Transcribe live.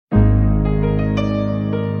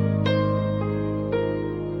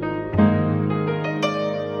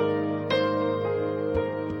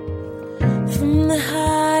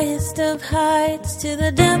highest of heights to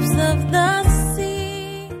the depths of the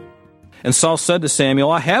sea. And Saul said to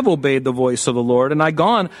Samuel, I have obeyed the voice of the Lord, and have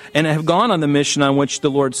gone on the mission on which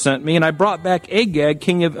the Lord sent me, and I brought back Agag,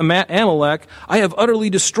 king of Amalek. I have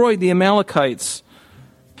utterly destroyed the Amalekites.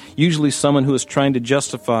 Usually someone who is trying to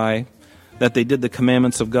justify that they did the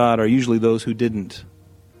commandments of God are usually those who didn't,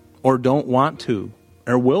 or don't want to,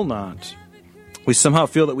 or will not. We somehow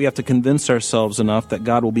feel that we have to convince ourselves enough that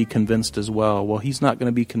God will be convinced as well. Well, He's not going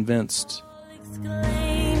to be convinced.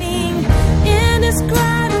 Exclaiming,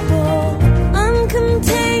 indescribable,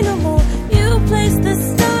 uncontainable, you place the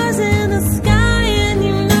stars in the sky and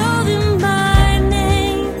you know them by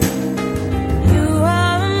name. You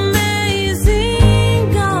are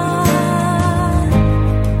amazing, God.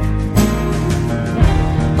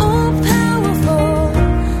 All powerful,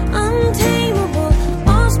 untamable,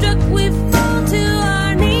 awestruck we fall to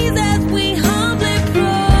our knees as we humbly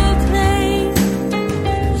proclaim.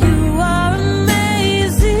 You are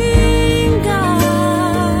amazing, God.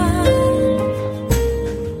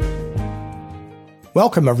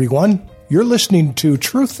 Welcome, everyone. You're listening to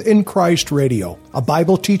Truth in Christ Radio, a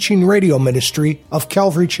Bible teaching radio ministry of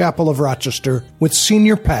Calvary Chapel of Rochester with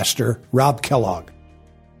Senior Pastor Rob Kellogg.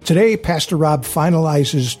 Today, Pastor Rob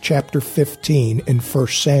finalizes chapter 15 in 1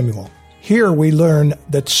 Samuel. Here we learn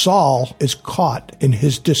that Saul is caught in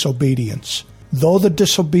his disobedience. Though the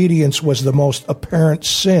disobedience was the most apparent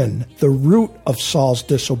sin, the root of Saul's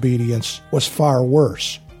disobedience was far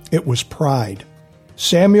worse. It was pride.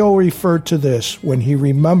 Samuel referred to this when he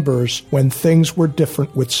remembers when things were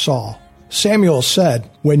different with Saul. Samuel said,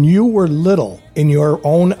 "When you were little in your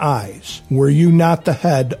own eyes, were you not the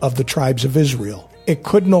head of the tribes of Israel?" It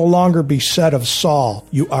could no longer be said of Saul,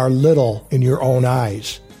 "You are little in your own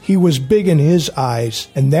eyes." He was big in his eyes,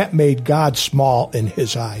 and that made God small in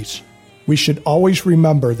his eyes. We should always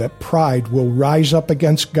remember that pride will rise up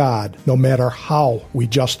against God no matter how we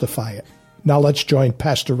justify it. Now let's join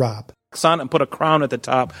Pastor Rob. On it and put a crown at the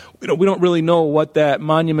top. We don't really know what that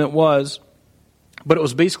monument was, but it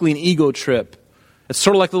was basically an ego trip. It's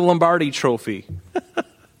sort of like the Lombardi Trophy,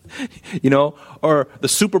 or the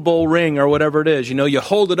Super Bowl ring or whatever it is. You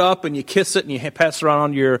hold it up and you kiss it and you pass it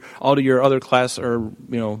around all to your other class or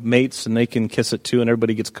mates, and they can kiss it too, and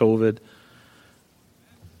everybody gets COVID.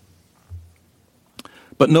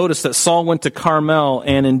 But notice that Saul went to Carmel,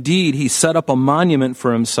 and indeed he set up a monument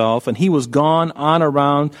for himself, and he was gone on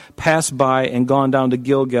around, passed by, and gone down to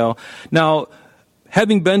Gilgal. Now,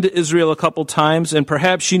 having been to Israel a couple times, and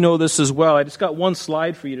perhaps you know this as well, I just got one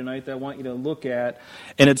slide for you tonight that I want you to look at,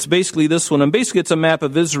 and it's basically this one. And basically it's a map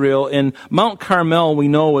of Israel, and Mount Carmel we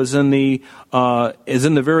know is in the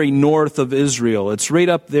very north of Israel. It's right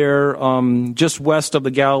up there, just west of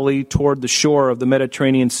the Galilee, toward the shore of the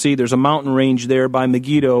Mediterranean Sea. There's a mountain range there by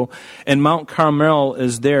Megiddo, and Mount Carmel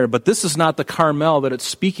is there. But this is not the Carmel that it's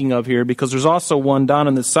speaking of here, because there's also one down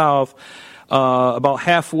in the south, about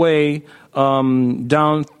halfway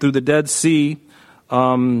down through the Dead Sea,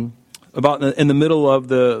 about in the middle of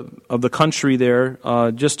the country there,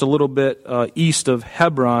 just a little bit east of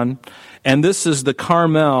Hebron, and this is the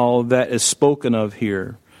Carmel that is spoken of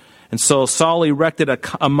here. And so Saul erected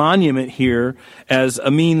a monument here as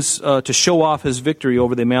a means to show off his victory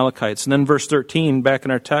over the Amalekites. And then verse 13, back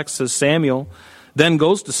in our text, says, Samuel then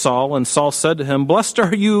goes to Saul, and Saul said to him, "Blessed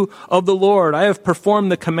are you of the Lord. I have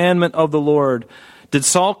performed the commandment of the Lord." Did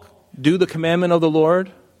Saul do the commandment of the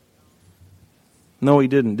Lord? No, he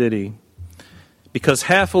didn't, did he? Because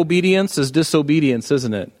half obedience is disobedience,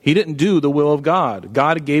 isn't it? He didn't do the will of God.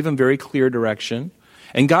 God gave him very clear direction,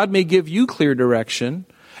 and God may give you clear direction.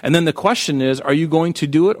 And then the question is, are you going to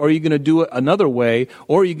do it, or are you going to do it another way,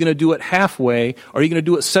 or are you going to do it halfway, or are you going to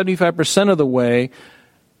do it 75% of the way?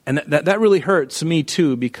 And that really hurts me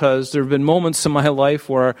too, because there have been moments in my life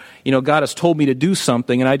where, God has told me to do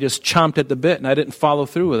something and I just chomped at the bit and I didn't follow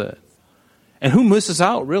through with it. And who misses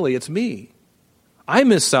out, really? It's me. I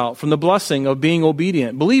miss out from the blessing of being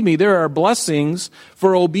obedient. Believe me, there are blessings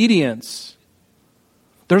for obedience.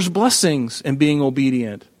 There's blessings in being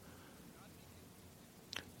obedient.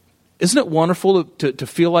 Isn't it wonderful to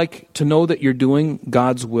feel like, to know that you're doing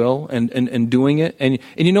God's will and doing it? And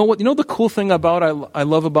you know what? You know the cool thing about I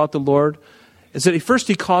love about the Lord is that first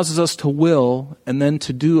He causes us to will and then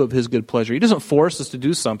to do of His good pleasure. He doesn't force us to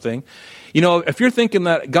do something. If you're thinking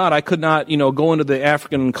that, God, I could not, go into the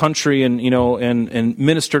African country and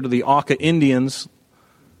minister to the Auca Indians,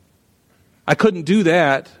 I couldn't do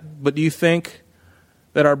that. But do you think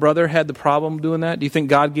that our brother had the problem doing that? Do you think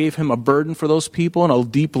God gave him a burden for those people and a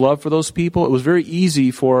deep love for those people? It was very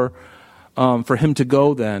easy for him to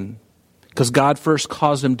go then, because God first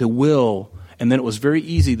caused him to will And then it was very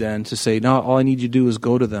easy then to say, no, all I need you to do is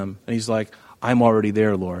go to them. And he's like, I'm already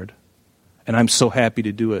there, Lord. And I'm so happy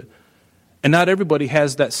to do it. And not everybody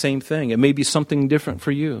has that same thing. It may be something different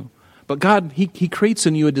for you. But God, He creates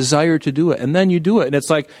in you a desire to do it. And then you do it. And it's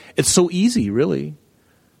like, it's so easy, really.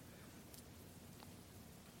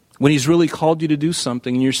 When He's really called you to do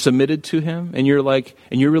something and you're submitted to Him and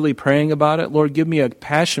you're really praying about it, Lord, give me a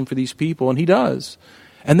passion for these people. And He does.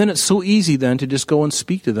 And then it's so easy then to just go and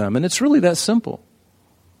speak to them. And it's really that simple.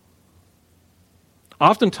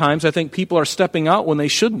 Oftentimes, I think people are stepping out when they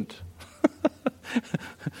shouldn't.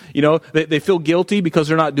 They feel guilty because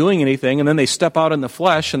they're not doing anything, and then they step out in the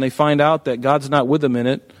flesh and they find out that God's not with them in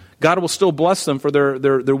it. God will still bless them for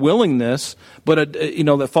their willingness, but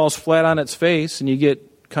that falls flat on its face, and you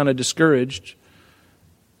get kind of discouraged.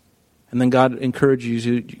 And then God encourages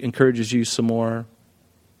you some more.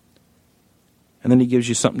 And then He gives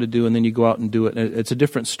you something to do, and then you go out and do it. And it's a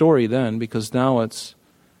different story then, because now it's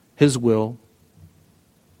His will.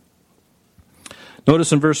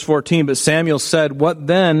 Notice in verse 14, but Samuel said, What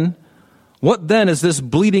then is this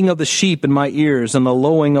bleating of the sheep in my ears and the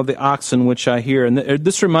lowing of the oxen which I hear? And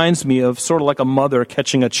this reminds me of sort of like a mother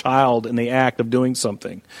catching a child in the act of doing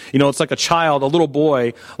something. It's like a child, a little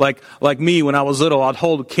boy, like me when I was little. I'd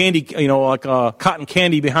hold candy, like cotton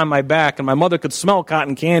candy behind my back, and my mother could smell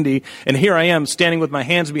cotton candy. And here I am standing with my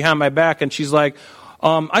hands behind my back, and she's like,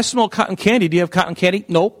 I smell cotton candy. Do you have cotton candy?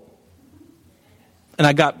 Nope. And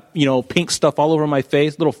I got, pink stuff all over my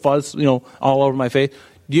face, little fuzz, all over my face.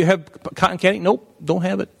 Do you have cotton candy? Nope, don't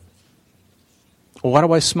have it. Well, why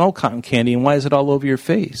do I smell cotton candy, and why is it all over your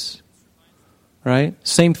face? Right?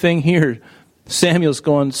 Same thing here. Samuel's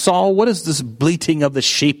going, Saul, what is this bleating of the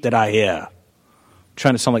sheep that I hear? I'm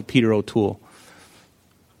trying to sound like Peter O'Toole.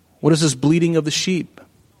 What is this bleating of the sheep?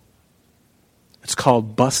 It's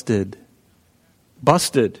called busted.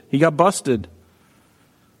 Busted. He got busted.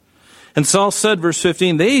 And Saul said, verse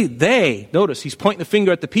 15, they, notice, he's pointing the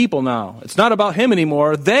finger at the people now. It's not about him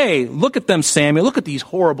anymore. They, look at them, Samuel, look at these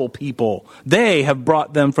horrible people. They have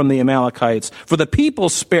brought them from the Amalekites. For the people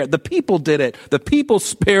did it. The people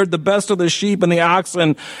spared the best of the sheep and the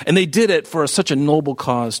oxen, and they did it for such a noble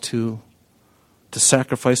cause to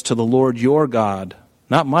sacrifice to the Lord your God.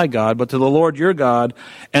 Not my God, but to the Lord your God,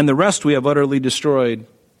 and the rest we have utterly destroyed.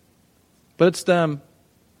 But it's them.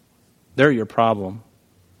 They're your problem.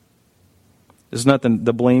 Isn't that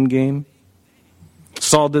the blame game?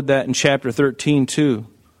 Saul did that in chapter 13 too.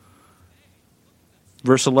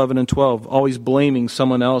 Verse 11 and 12, always blaming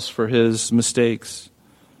someone else for his mistakes.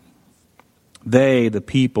 They, the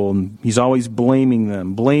people, he's always blaming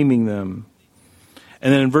them.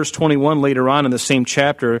 And then in verse 21 later on in the same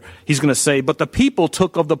chapter, he's going to say, but the people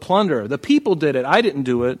took of the plunder. The people did it. I didn't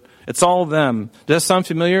do it. It's all of them. Does that sound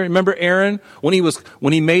familiar? Remember Aaron when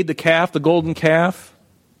he made the calf, the golden calf?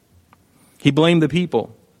 He blamed the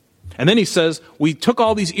people. And then he says, we took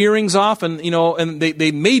all these earrings off and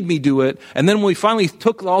they made me do it. And then when we finally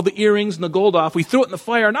took all the earrings and the gold off, we threw it in the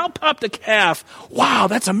fire and out popped the calf. Wow,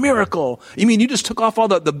 that's a miracle. You mean you just took off all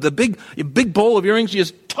the big bowl of earrings, you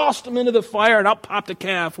just tossed them into the fire and out popped the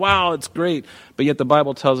calf. Wow, it's great. But yet the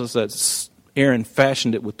Bible tells us that Aaron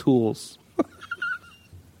fashioned it with tools.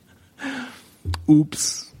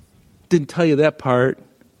 Oops. Didn't tell you that part.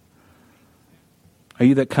 Are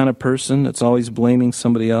you that kind of person that's always blaming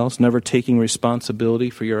somebody else, never taking responsibility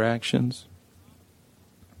for your actions,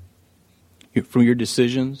 for your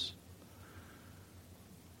decisions?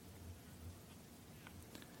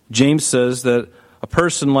 James says that a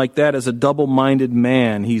person like that is a double-minded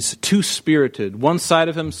man. He's two-spirited. One side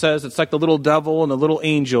of him says it's like the little devil and the little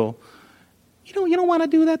angel. You don't want to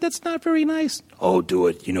do that. That's not very nice. Oh, do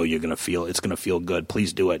it. It's going to feel good.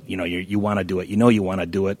 Please do it. You want to do it. You want to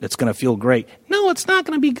do it. It's going to feel great. No, it's not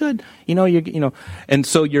going to be good. And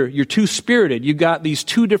so you're two-spirited. You got these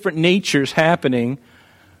two different natures happening.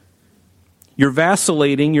 You're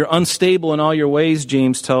vacillating. You're unstable in all your ways,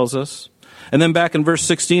 James tells us. And then back in verse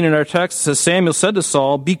 16 in our text, it says, Samuel said to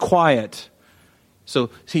Saul, be quiet. So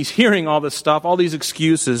he's hearing all this stuff, all these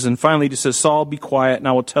excuses, and finally he says, Saul, be quiet, and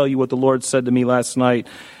I will tell you what the Lord said to me last night.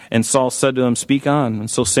 And Saul said to him, speak on. And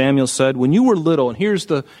so Samuel said, when you were little, and here's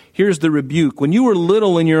the rebuke, when you were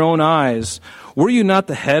little in your own eyes, were you not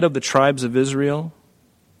the head of the tribes of Israel?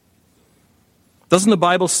 Doesn't the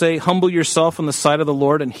Bible say, humble yourself in the sight of the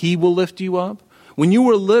Lord, and he will lift you up? When you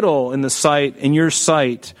were little in your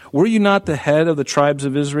sight, were you not the head of the tribes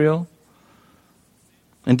of Israel?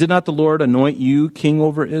 And did not the Lord anoint you king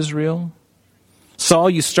over Israel? Saul,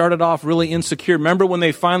 you started off really insecure. Remember when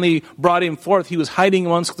they finally brought him forth, he was hiding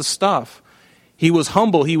amongst the stuff. He was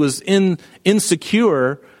humble. He was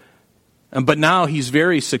insecure. But now he's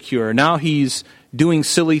very secure. Now he's doing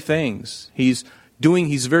silly things. He's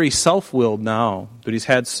very self-willed now, but he's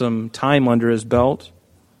had some time under his belt.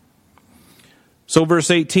 So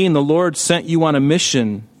verse 18, the Lord sent you on a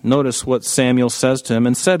mission. Notice what Samuel says to him,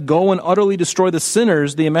 and said, go and utterly destroy the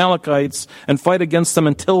sinners, the Amalekites, and fight against them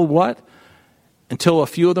until what? Until a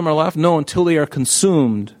few of them are left? No, until they are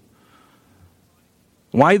consumed.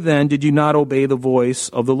 Why then did you not obey the voice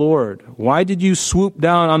of the Lord? Why did you swoop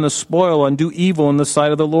down on the spoil and do evil in the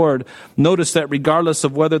sight of the Lord? Notice that regardless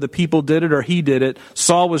of whether the people did it or he did it,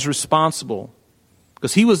 Saul was responsible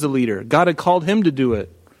because he was the leader. God had called him to do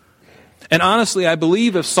it. And honestly, I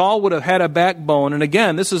believe if Saul would have had a backbone, and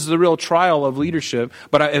again, this is the real trial of leadership,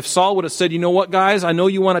 but if Saul would have said, you know what, guys, I know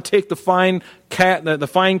you want to take the fine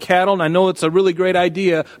cattle, and I know it's a really great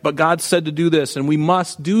idea, but God said to do this, and we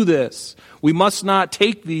must do this. We must not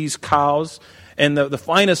take these cows and the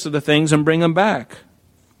finest of the things and bring them back.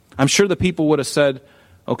 I'm sure the people would have said,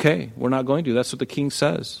 okay, we're not going to. That's what the king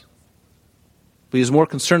says. But he was more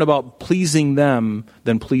concerned about pleasing them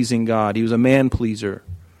than pleasing God. He was a man pleaser.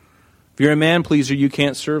 If you're a man pleaser, you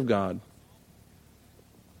can't serve God.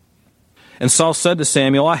 And Saul said to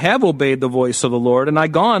Samuel, I have obeyed the voice of the Lord, and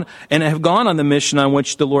have gone on the mission on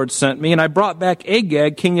which the Lord sent me, and I brought back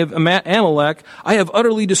Agag, king of Amalek. I have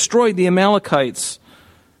utterly destroyed the Amalekites.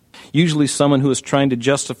 Usually someone who is trying to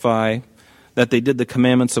justify that they did the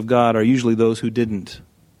commandments of God are usually those who didn't,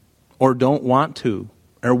 or don't want to,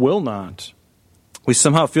 or will not. We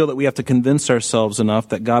somehow feel that we have to convince ourselves enough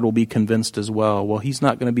that God will be convinced as well. Well, he's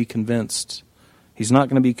not going to be convinced. He's not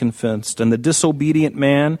going to be convinced. And the disobedient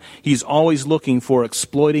man, he's always looking for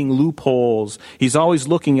exploiting loopholes. He's always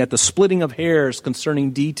looking at the splitting of hairs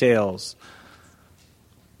concerning details.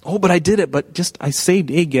 Oh, but I did it, but I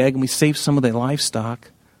saved Agag and we saved some of the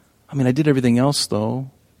livestock. I did everything else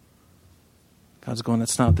though. God's going,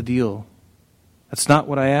 that's not the deal. That's not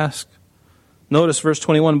what I asked. Notice verse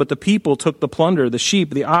 21, but the people took the plunder, the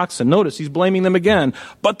sheep, the oxen. Notice he's blaming them again.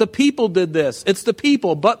 But the people did this. It's the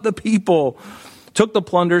people, but the people took the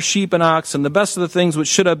plunder, sheep and oxen, the best of the things which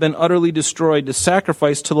should have been utterly destroyed, to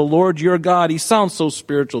sacrifice to the Lord your God. He sounds so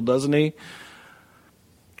spiritual, doesn't he?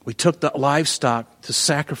 We took the livestock to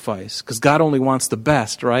sacrifice because God only wants the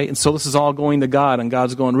best, right? And so this is all going to God, and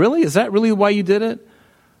God's going, really? Is that really why you did it?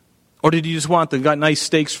 Or did you just want the nice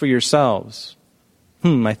steaks for yourselves?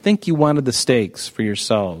 I think you wanted the steaks for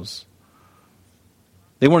yourselves.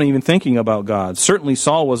 They weren't even thinking about God. Certainly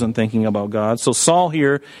Saul wasn't thinking about God. So Saul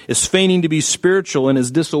here is feigning to be spiritual in his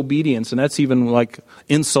disobedience, and that's even like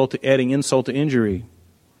adding insult to injury.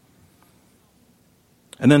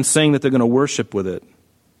 And then saying that they're going to worship with it.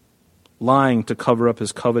 Lying to cover up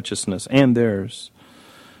his covetousness and theirs.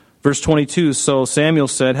 Verse 22, so Samuel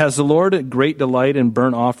said, has the Lord a great delight in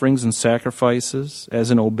burnt offerings and sacrifices, as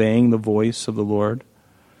in obeying the voice of the Lord?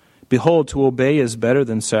 Behold, to obey is better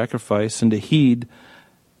than sacrifice, and to heed,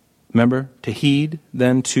 remember, to heed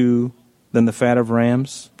than the fat of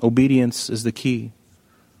rams. Obedience is the key.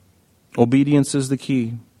 Obedience is the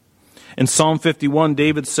key. In Psalm 51,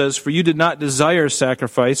 David says, for you did not desire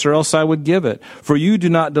sacrifice, or else I would give it. For you do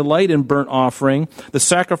not delight in burnt offering. The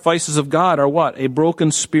sacrifices of God are what? A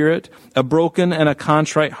broken spirit, a broken and a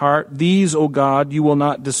contrite heart. These, O God, you will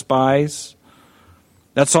not despise.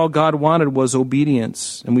 That's all God wanted was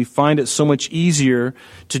obedience. And we find it so much easier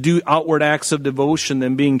to do outward acts of devotion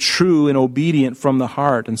than being true and obedient from the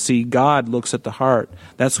heart. And see, God looks at the heart.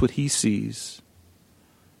 That's what he sees.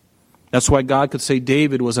 That's why God could say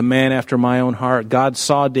David was a man after my own heart. God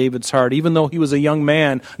saw David's heart, even though he was a young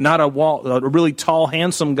man, not a really tall,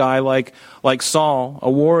 handsome guy like Saul,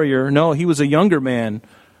 a warrior. No, he was a younger man.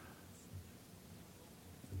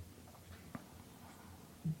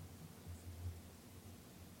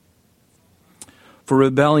 For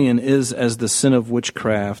rebellion is as the sin of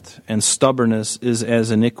witchcraft, and stubbornness is as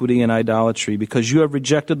iniquity and idolatry. Because you have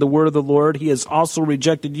rejected the word of the Lord, he has also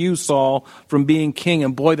rejected you, Saul, from being king.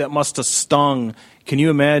 And boy, that must have stung. Can you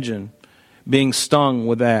imagine being stung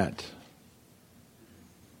with that?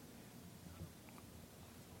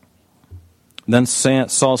 Then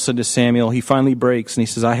Saul said to Samuel, he finally breaks, and he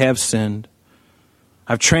says, I have sinned.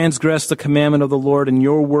 I've transgressed the commandment of the Lord in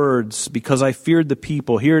your words because I feared the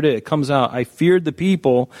people. Here it comes out. I feared the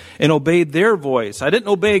people and obeyed their voice. I didn't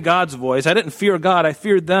obey God's voice. I didn't fear God. I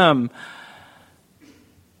feared them.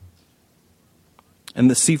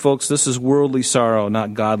 And see, folks, this is worldly sorrow,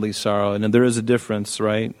 not godly sorrow. And there is a difference,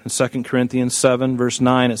 right? In 2 Corinthians 7, verse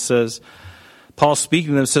 9, it says, Paul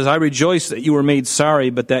speaking to them says, I rejoice that you were made sorry,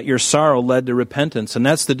 but that your sorrow led to repentance. And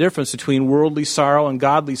that's the difference between worldly sorrow and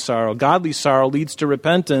godly sorrow. Godly sorrow leads to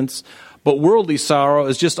repentance, but worldly sorrow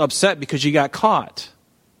is just upset because you got caught.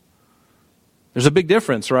 There's a big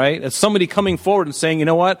difference, right? It's somebody coming forward and saying, you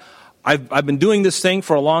know what? I've been doing this thing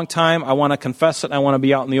for a long time. I want to confess it. And I want to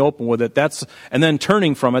be out in the open with it. And then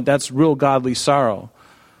turning from it, that's real godly sorrow.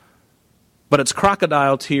 But it's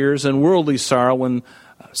crocodile tears and worldly sorrow when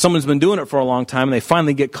someone's been doing it for a long time and they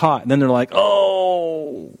finally get caught. And then they're like,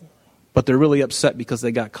 oh, but they're really upset because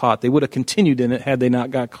they got caught. They would have continued in it had they not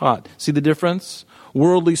got caught. See the difference?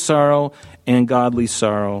 Worldly sorrow and godly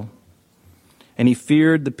sorrow. And he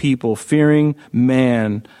feared the people, fearing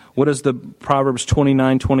man. What does the Proverbs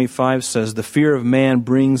 29:25 says? The fear of man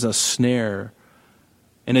brings a snare.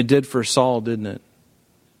 And it did for Saul, didn't it?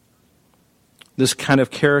 This kind of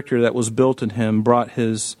character that was built in him brought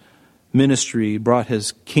his ministry, brought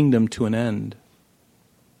his kingdom to an end.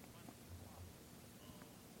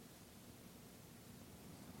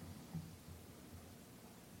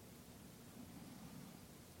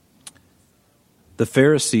 The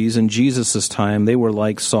Pharisees in Jesus' time, they were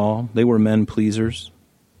like Saul. They were men pleasers.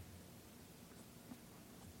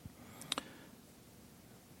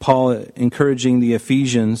 Paul, encouraging the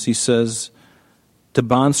Ephesians, he says to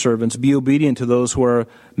bondservants, be obedient to those who are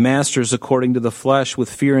masters according to the flesh,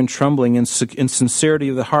 with fear and trembling and in sincerity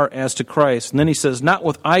of the heart as to Christ. And then he says, not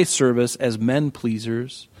with eye service as men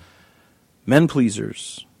pleasers. Men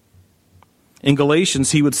pleasers. In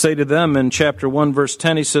Galatians, he would say to them in chapter 1, verse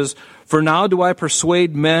 10, he says, for now do I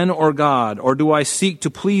persuade men or God, or do I seek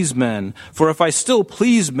to please men? For if I still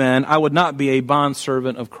please men, I would not be a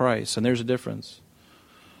bondservant of Christ. And there's a difference.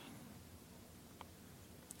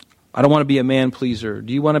 I don't want to be a man pleaser.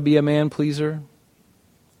 Do you want to be a man pleaser?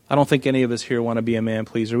 I don't think any of us here want to be a man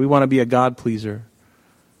pleaser. We want to be a God pleaser.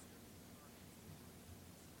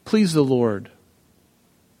 Please the Lord.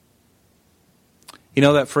 You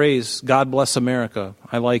know that phrase, God bless America?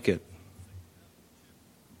 I like it.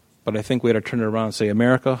 But I think we ought to turn it around and say,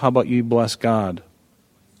 America, how about you bless God?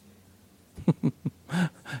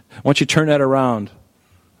 Why don't you turn that around?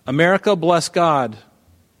 America, bless God.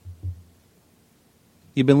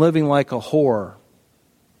 You've been living like a whore.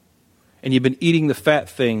 And you've been eating the fat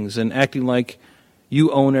things and acting like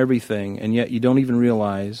you own everything. And yet you don't even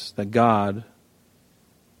realize that God,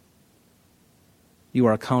 you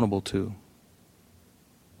are accountable to.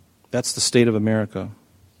 That's the state of America.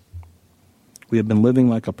 We have been living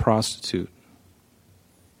like a prostitute.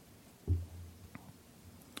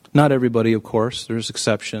 Not everybody, of course. There's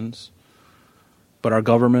exceptions. But our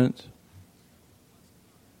government,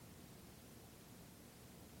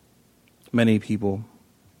 many people.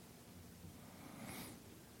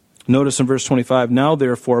 Notice in verse 25, now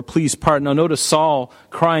therefore, please pardon. Now notice Saul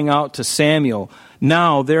crying out to Samuel,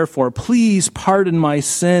 now therefore, please pardon my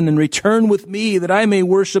sin and return with me that I may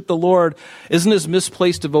worship the Lord. Isn't this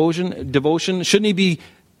misplaced devotion? Shouldn't he be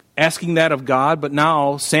asking that of God? But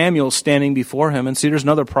now Samuel's standing before him. And see, there's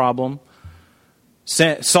another problem.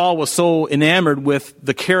 Saul was so enamored with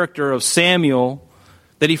the character of Samuel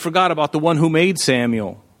that he forgot about the one who made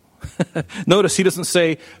Samuel. Notice he doesn't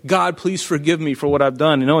say, God, please forgive me for what I've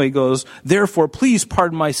done. No, he goes, therefore, please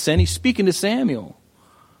pardon my sin. He's speaking to Samuel.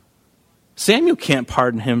 Samuel can't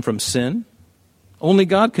pardon him from sin. Only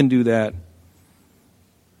God can do that.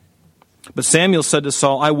 But Samuel said to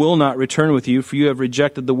Saul, I will not return with you, for you have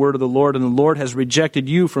rejected the word of the Lord, and the Lord has rejected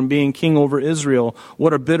you from being king over Israel.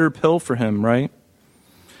 What a bitter pill for him, right?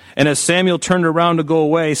 And as Samuel turned around to go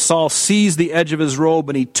away, Saul seized the edge of his robe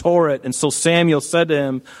and he tore it. And so Samuel said to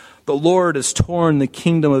him, the Lord has torn the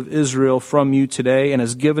kingdom of Israel from you today and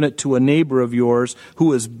has given it to a neighbor of yours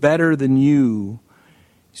who is better than you.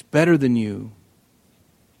 He's better than you.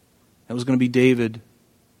 That was going to be David.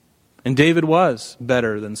 And David was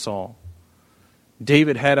better than Saul.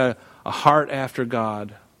 David had a heart after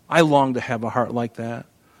God. I long to have a heart like that.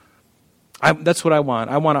 That's what I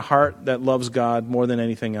want. I want a heart that loves God more than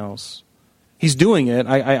anything else. He's doing it.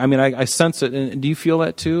 I sense it. And do you feel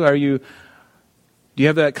that too? Do you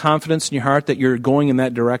have that confidence in your heart that you're going in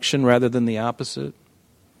that direction rather than the opposite?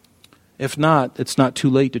 If not, it's not too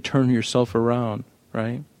late to turn yourself around,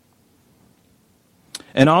 right?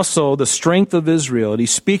 And also the strength of Israel. And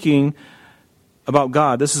he's speaking about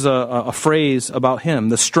God. This is a phrase about him.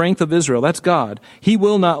 The strength of Israel, that's God. He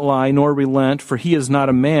will not lie nor relent, for he is not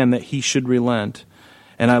a man that he should relent.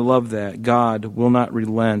 And I love that. God will not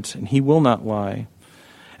relent, and he will not lie.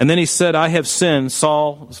 And then he said, I have sinned.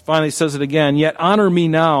 Saul finally says it again. Yet honor me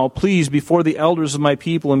now, please, before the elders of my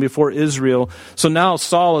people and before Israel. So now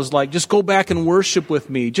Saul is like, just go back and worship with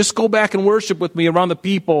me. Just go back and worship with me around the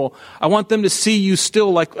people. I want them to see you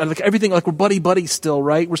still like everything, like we're buddy still,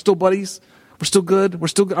 right? We're still buddies. We're still good.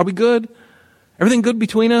 Are we good? Everything good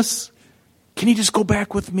between us? Can you just go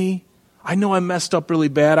back with me? I know I messed up really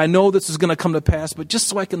bad. I know this is going to come to pass, but just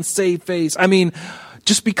so I can save face. I mean,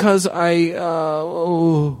 just because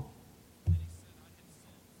Saul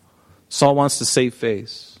wants to save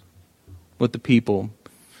face with the people.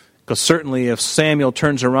 Because certainly if Samuel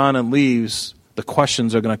turns around and leaves, the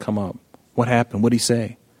questions are going to come up. What happened? What did he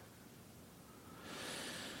say?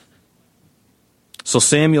 So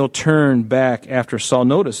Samuel turned back after Saul.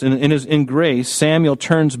 Notice, in grace, Samuel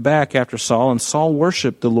turns back after Saul, and Saul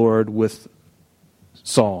worshiped the Lord with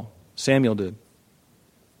Saul. Samuel did.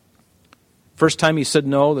 First time he said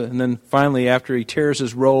no, and then finally after he tears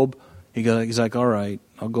his robe, he's like, all right,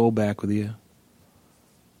 I'll go back with you.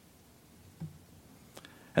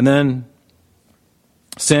 And then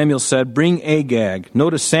Samuel said, bring Agag.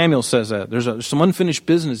 Notice Samuel says that. There's some unfinished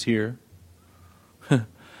business here.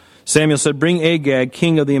 Samuel said, bring Agag,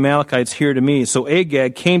 king of the Amalekites, here to me. So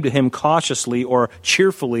Agag came to him cautiously or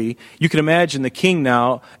cheerfully. You can imagine the king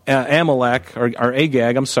now, Amalek, or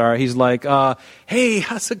Agag, I'm sorry. He's like, hey,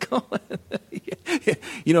 how's it going?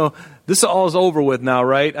 You know, this all is over with now,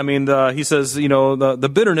 right? I mean, he says, you know, the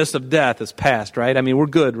bitterness of death is past, right? I mean, we're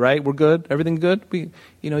good, right? We're good? Everything good?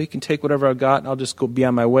 You can take whatever I've got and I'll just go be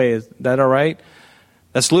on my way. Is that all right?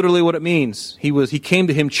 That's literally what it means. He came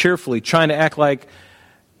to him cheerfully, trying to act like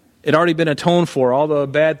it already been atoned for. All the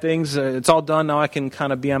bad things, it's all done. Now I can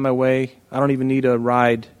kind of be on my way. I don't even need a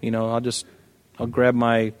ride. You know, I'll grab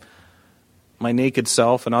my naked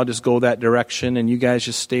self and I'll just go that direction. And you guys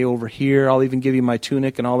just stay over here. I'll even give you my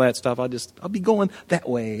tunic and all that stuff. I'll be going that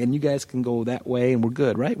way, and you guys can go that way, and we're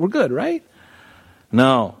good, right? We're good, right?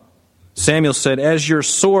 No. Samuel said, as your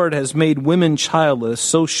sword has made women childless,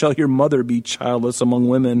 so shall your mother be childless among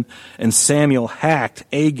women. And Samuel hacked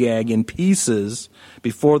Agag in pieces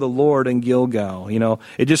before the Lord in Gilgal. You know,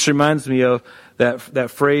 it just reminds me of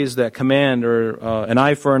that phrase, that command, or an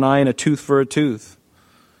eye for an eye and a tooth for a tooth.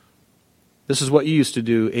 This is what you used to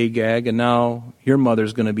do, Agag, and now your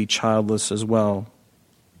mother's going to be childless as well.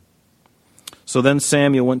 So then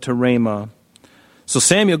Samuel went to Ramah. So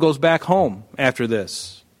Samuel goes back home after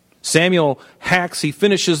this. Samuel hacks, he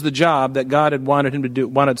finishes the job that God had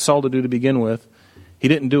wanted Saul to do to begin with. He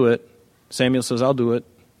didn't do it. Samuel says, I'll do it.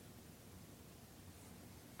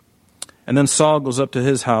 And then Saul goes up to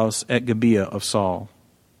his house at Gibeah of Saul.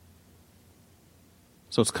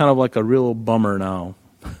 So it's kind of like a real bummer now.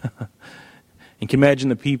 You can imagine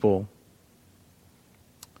the people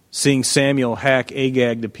seeing Samuel hack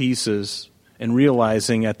Agag to pieces and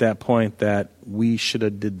realizing at that point that we should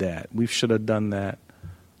have did that. We should have done that.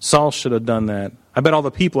 Saul should have done that. I bet all the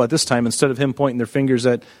people at this time, instead of him pointing his fingers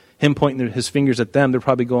at them, they're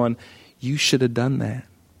probably going, you should have done that.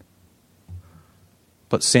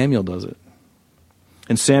 But Samuel does it.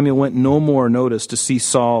 And Samuel went no more, notice, to see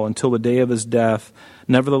Saul until the day of his death.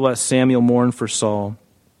 Nevertheless, Samuel mourned for Saul.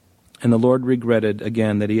 And the Lord regretted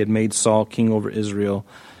again that he had made Saul king over Israel.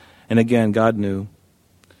 And again, God knew.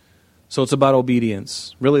 So it's about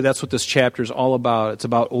obedience. Really, that's what this chapter is all about. It's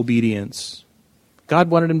about obedience. God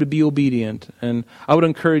wanted him to be obedient. And I would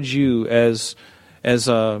encourage you as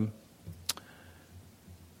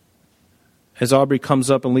Aubrey comes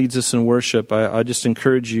up and leads us in worship, I just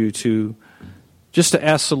encourage you to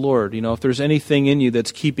ask the Lord, if there's anything in you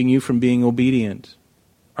that's keeping you from being obedient.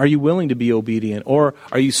 Are you willing to be obedient? Or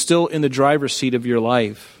are you still in the driver's seat of your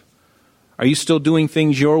life? Are you still doing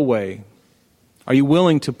things your way? Are you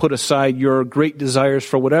willing to put aside your great desires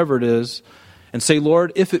for whatever it is and say,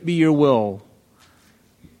 Lord, if it be your will,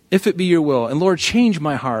 and Lord, change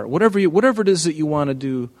my heart. Whatever it is that you want to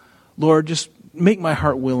do, Lord, just make my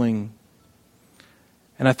heart willing.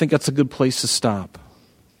 And I think that's a good place to stop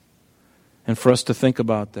and for us to think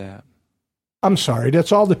about that. I'm sorry,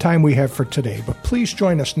 that's all the time we have for today, but please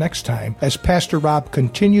join us next time as Pastor Rob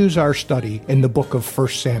continues our study in the book of 1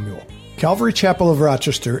 Samuel. Calvary Chapel of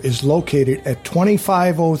Rochester is located at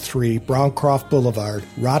 2503 Browncroft Boulevard,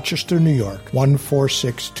 Rochester, New York,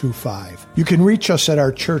 14625. You can reach us at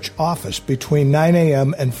our church office between 9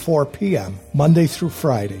 a.m. and 4 p.m., Monday through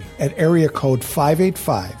Friday, at area code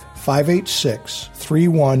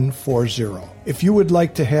 585-586-3140. If you would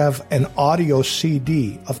like to have an audio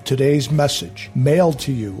CD of today's message mailed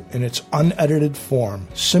to you in its unedited form,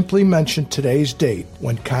 simply mention today's date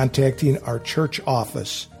when contacting our church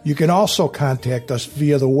office. You can also contact us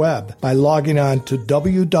via the web by logging on to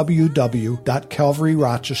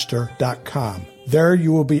www.calvaryrochester.com. There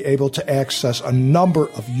you will be able to access a number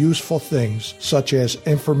of useful things, such as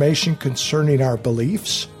information concerning our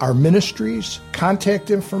beliefs, our ministries, contact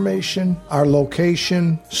information, our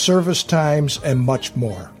location, service times, and much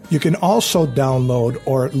more. You can also download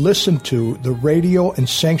or listen to the radio and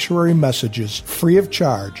sanctuary messages free of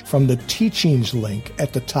charge from the teachings link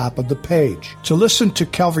at the top of the page. To listen to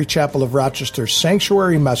Calvary Chapel of Rochester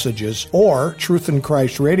sanctuary messages or Truth in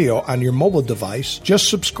Christ Radio on your mobile device, just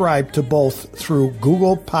subscribe to both through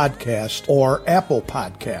Google Podcast or Apple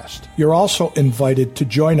Podcast. You're also invited to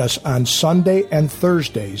join us on Sunday and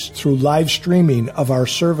Thursdays through live streaming of our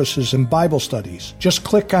services and Bible studies. Just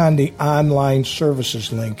click on the online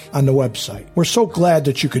services link on the website. We're so glad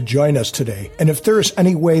that you could join us today. And if there is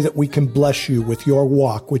any way that we can bless you with your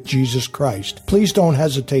walk with Jesus Christ, please don't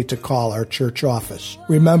hesitate to call our church office.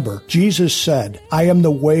 Remember, Jesus said, "I am the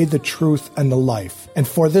way, the truth, and the life. And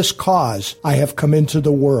for this cause I have come into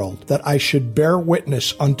the world, that I should bear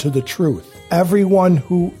witness unto the truth. Everyone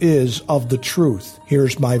who is of the truth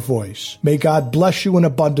hears my voice." May God bless you in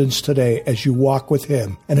abundance today as you walk with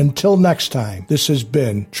Him. And until next time, this has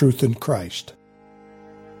been Truth in Christ.